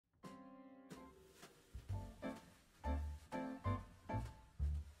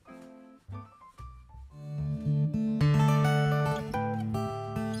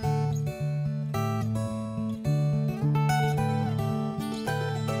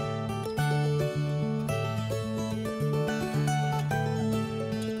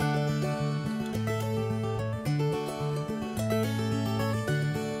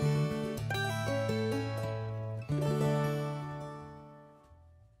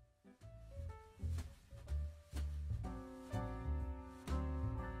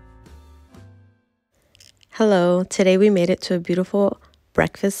Hello, today we made it to a beautiful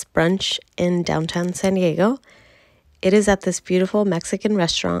breakfast brunch in downtown San Diego. It is at this beautiful Mexican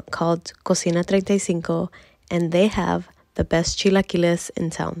restaurant called Cocina 35, and they have the best chilaquiles in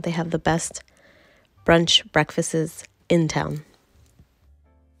town. They have the best brunch breakfasts in town.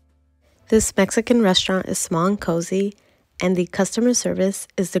 This Mexican restaurant is small and cozy, and the customer service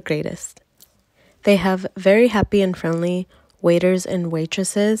is the greatest. They have very happy and friendly waiters and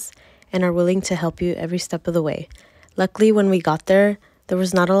waitresses and are willing to help you every step of the way. Luckily, when we got there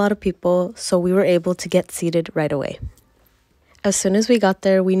was not a lot of people, so we were able to get seated right away. As soon as we got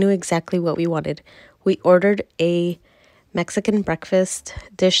there, we knew exactly what we wanted. We ordered a Mexican breakfast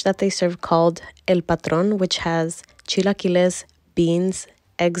dish that they serve called El Patron, which has chilaquiles, beans,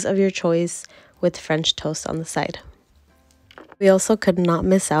 eggs of your choice with French toast on the side. We also could not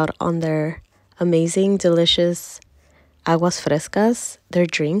miss out on their amazing, delicious aguas frescas, their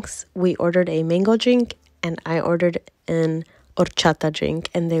drinks. We ordered a mango drink and I ordered an horchata drink,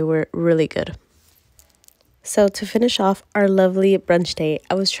 and they were really good. So to finish off our lovely brunch day,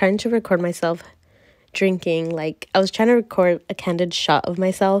 I was trying to record myself drinking. I was trying to record a candid shot of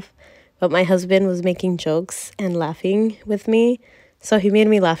myself, but my husband was making jokes and laughing with me, so he made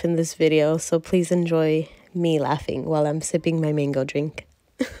me laugh in this video. So please enjoy me laughing while I'm sipping my mango drink.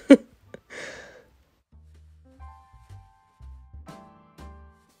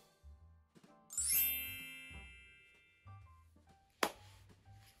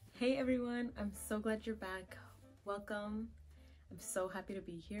 Hey everyone, I'm so glad you're back. Welcome. I'm so happy to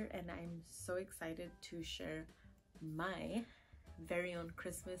be here, and I'm so excited to share my very own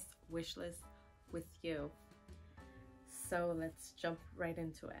Christmas wish list with you. So let's jump right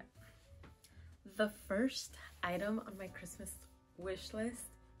into it. The first item on my Christmas wish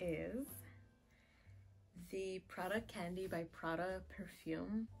list is the Prada Candy by Prada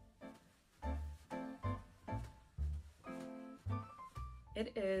perfume.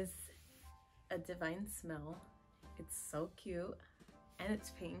 It is a divine smell. It's so cute and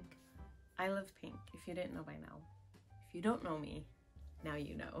it's pink. I love pink, if you didn't know by now. If you don't know me, now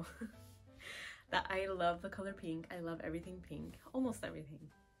you know. That I love the color pink. I love everything pink, almost everything.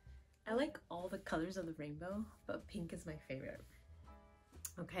 I like all the colors of the rainbow, but pink is my favorite.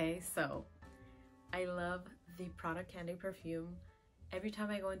 Okay, so I love the Prada Candy perfume. Every time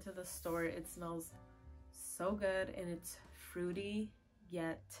I go into the store, it smells so good, and it's fruity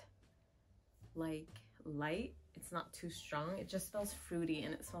yet light. It's not too strong. It just smells fruity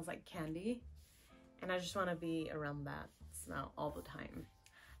and it smells like candy, and I just want to be around that smell all the time.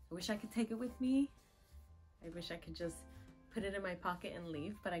 I wish I could take it with me. I wish I could just put it in my pocket and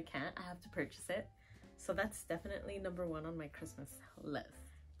leave, but I can't. I have to purchase it. So that's definitely number one on my Christmas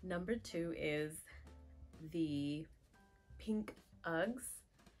list. Number two is the pink Uggs.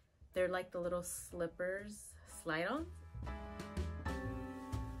 They're like the little slippers, slide-ons.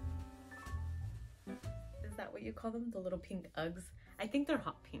 Is that what you call them? The little pink Uggs? I think they're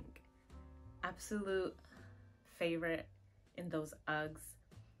hot pink. Absolute favorite in those Uggs.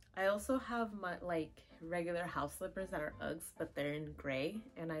 I also have my regular house slippers that are Uggs, but they're in gray,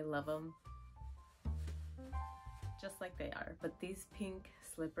 and I love them just like they are. But these pink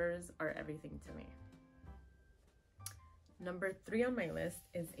slippers are everything to me. Number three on my list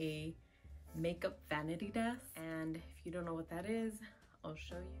is a makeup vanity desk, and if you don't know what that is, I'll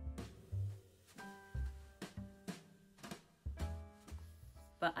show you.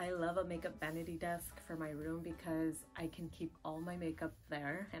 But I love a makeup vanity desk for my room because I can keep all my makeup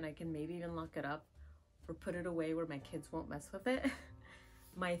there, and I can maybe even lock it up or put it away where my kids won't mess with it.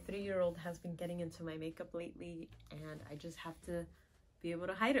 My 3-year-old has been getting into my makeup lately, and I just have to be able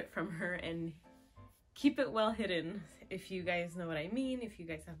to hide it from her and keep it well hidden, if you guys know what I mean, if you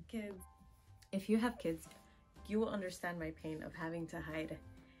guys have kids. If you have kids, you will understand my pain of having to hide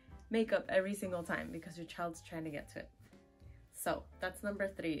makeup every single time because your child's trying to get to it. So that's number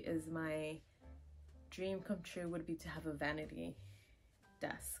three. Is my dream come true would be to have a vanity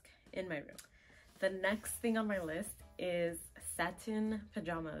desk in my room. The next thing on my list is satin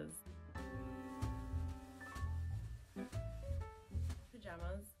pajamas.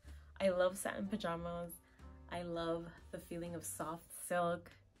 I love satin pajamas. I love the feeling of soft silk.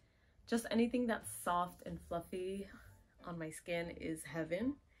 Just anything that's soft and fluffy on my skin is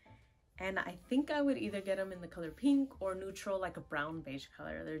heaven. And I think I would either get them in the color pink or neutral, like a brown beige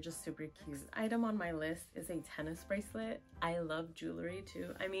color. They're just super cute. Next item on my list is a tennis bracelet. I love jewelry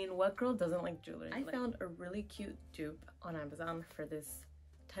too. I mean, what girl doesn't like jewelry? I found a really cute dupe on Amazon for this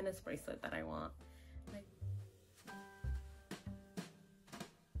tennis bracelet that I want.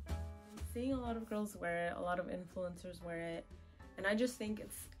 I'm seeing a lot of girls wear it, a lot of influencers wear it, and I just think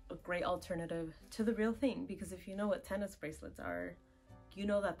it's a great alternative to the real thing, because if you know what tennis bracelets are, you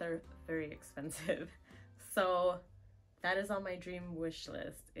know that they're very expensive. So that is on my dream wish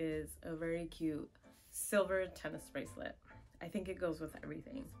list, is a very cute silver tennis bracelet. I think it goes with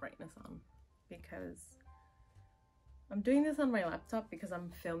everything. Brightness on, because I'm doing this on my laptop because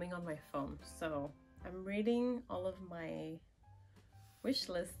I'm filming on my phone. So I'm reading all of my wish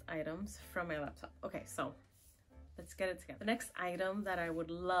list items from my laptop. Okay, so let's get it together. The next item that I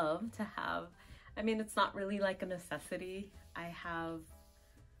would love to have, I mean, it's not really like a necessity. I have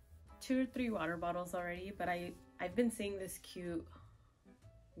 2 or 3 water bottles already, but I've been seeing this cute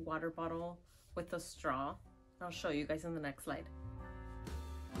water bottle with a straw. I'll show you guys in the next slide.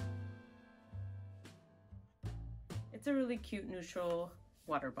 It's a really cute neutral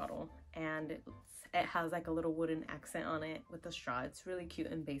water bottle, and it has like a little wooden accent on it with a straw. It's really cute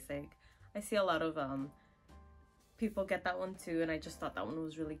and basic. I see a lot of people get that one too, and I just thought that one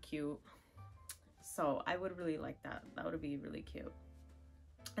was really cute. So I would really like that. That would be really cute.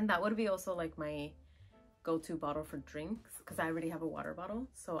 And that would be also like my go-to bottle for drinks, because I already have a water bottle.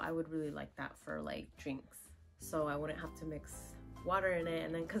 So I would really like that for like drinks. So I wouldn't have to mix water in it.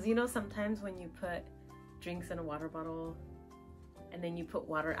 And then, because you know, sometimes when you put drinks in a water bottle and then you put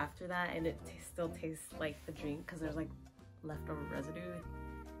water after that, and it still tastes like the drink because there's like leftover residue.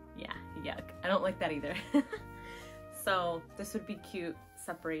 Yeah, yuck. I don't like that either. So this would be cute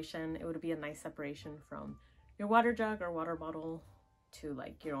separation. It would be a nice separation from your water jug or water bottle to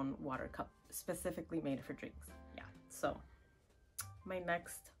like your own water cup, specifically made for drinks. Yeah, so my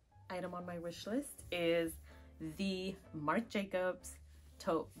next item on my wish list is the Marc Jacobs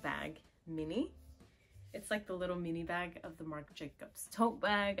tote bag mini. It's like the little mini bag of the Marc Jacobs tote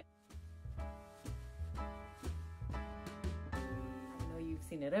bag. I know you've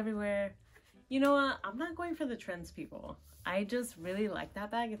seen it everywhere. You know what? I'm not going for the trends, people. I just really like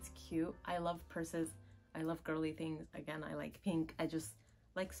that bag. It's cute. I love purses. I love girly things. Again, I like pink. I just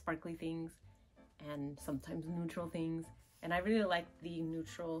like sparkly things and sometimes neutral things. And I really like the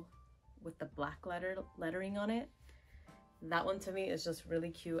neutral with the black lettering on it. That one to me is just really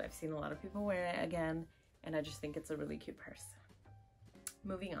cute. I've seen a lot of people wear it again, and I just think it's a really cute purse.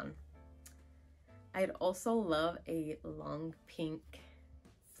 Moving on. I'd also love a long pink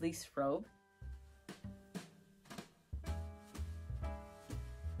fleece robe.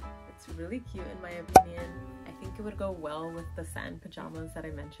 It's really cute in my opinion. I think it would go well with the satin pajamas that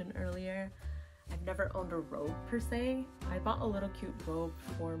I mentioned earlier. I've never owned a robe per se. I bought a little cute robe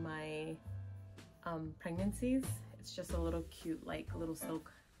for my pregnancies. It's just a little cute, like little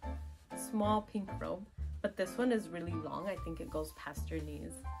silk, small pink robe. But this one is really long. I think it goes past your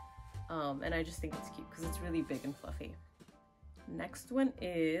knees. And I just think it's cute because it's really big and fluffy. Next one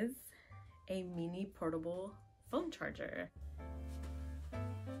is a mini portable phone charger.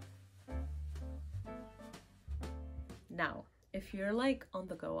 Now, if you're like on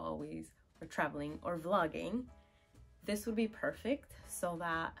the go always, or traveling or vlogging, this would be perfect, so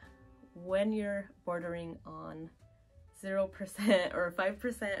that when you're bordering on 0% or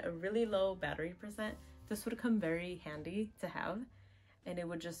 5%, a really low battery percent, this would come very handy to have, and it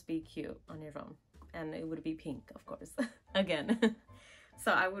would just be cute on your phone. And it would be pink, of course, again.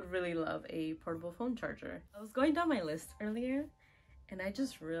 So I would really love a portable phone charger. I was going down my list earlier, and I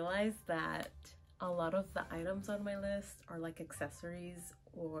just realized that a lot of the items on my list are like accessories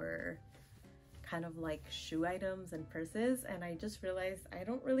or kind of like shoe items and purses, and I just realized I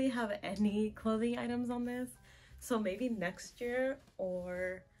don't really have any clothing items on this. So maybe next year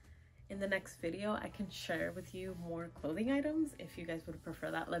or in the next video I can share with you more clothing items. If you guys would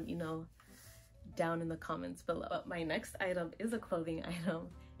prefer that, let me know down in the comments below. But my next item is a clothing item,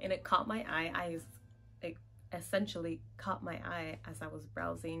 and it caught my eye. It essentially caught my eye as I was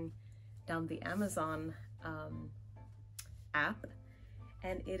browsing down the Amazon app,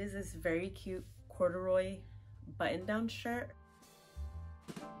 and it is this very cute corduroy button-down shirt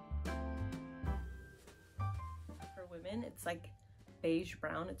for women. It's like beige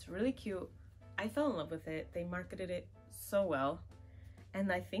brown. It's really cute. I fell in love with it. They marketed it so well,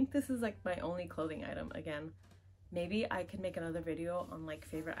 and I think this is like my only clothing item. Again, maybe I could make another video on like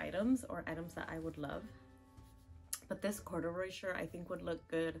favorite items or items that I would love, but this corduroy shirt I think would look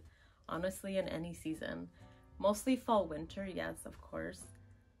good honestly in any season. Mostly fall winter, yes, of course,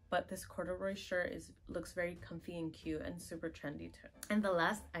 but this corduroy shirt looks very comfy and cute and super trendy too. And the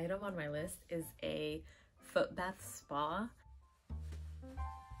last item on my list is a foot bath spa.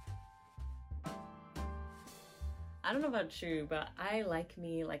 I don't know about you, but I like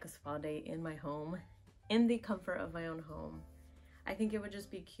me like a spa day in my home, in the comfort of my own home. I think it would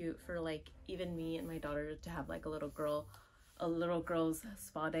just be cute for like even me and my daughter to have like a a little girl's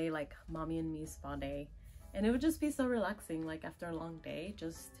spa day, like mommy and me spa day. And it would just be so relaxing, like after a long day,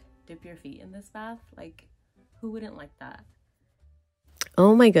 just dip your feet in this bath. Like, who wouldn't like that?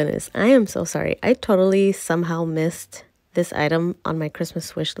 Oh my goodness, I am so sorry. I totally somehow missed this item on my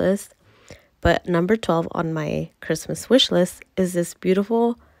Christmas wish list. But number 12 on my Christmas wish list is this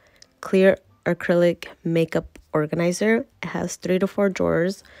beautiful clear acrylic makeup organizer. It has 3 to 4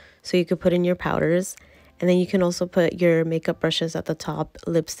 drawers, so you could put in your powders. And then you can also put your makeup brushes at the top,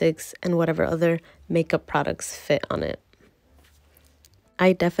 lipsticks, and whatever other makeup products fit on it.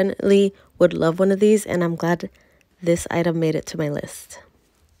 I definitely would love one of these, and I'm glad this item made it to my list.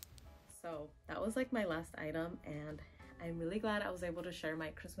 So that was like my last item, and I'm really glad I was able to share my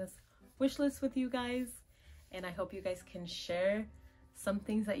Christmas wish list with you guys. And I hope you guys can share some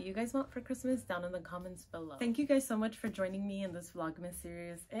things that you guys want for Christmas down in the comments below. Thank you guys so much for joining me in this Vlogmas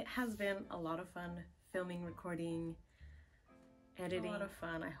series. It has been a lot of fun filming, recording, editing. A lot of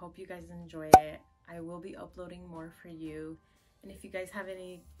fun. I hope you guys enjoy it. I will be uploading more for you. And if you guys have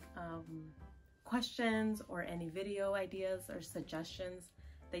any questions or any video ideas or suggestions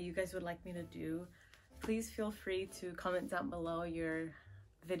that you guys would like me to do, please feel free to comment down below your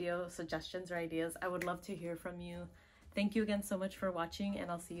video suggestions or ideas. I would love to hear from you. Thank you again so much for watching, and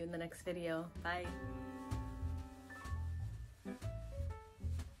I'll see you in the next video. Bye.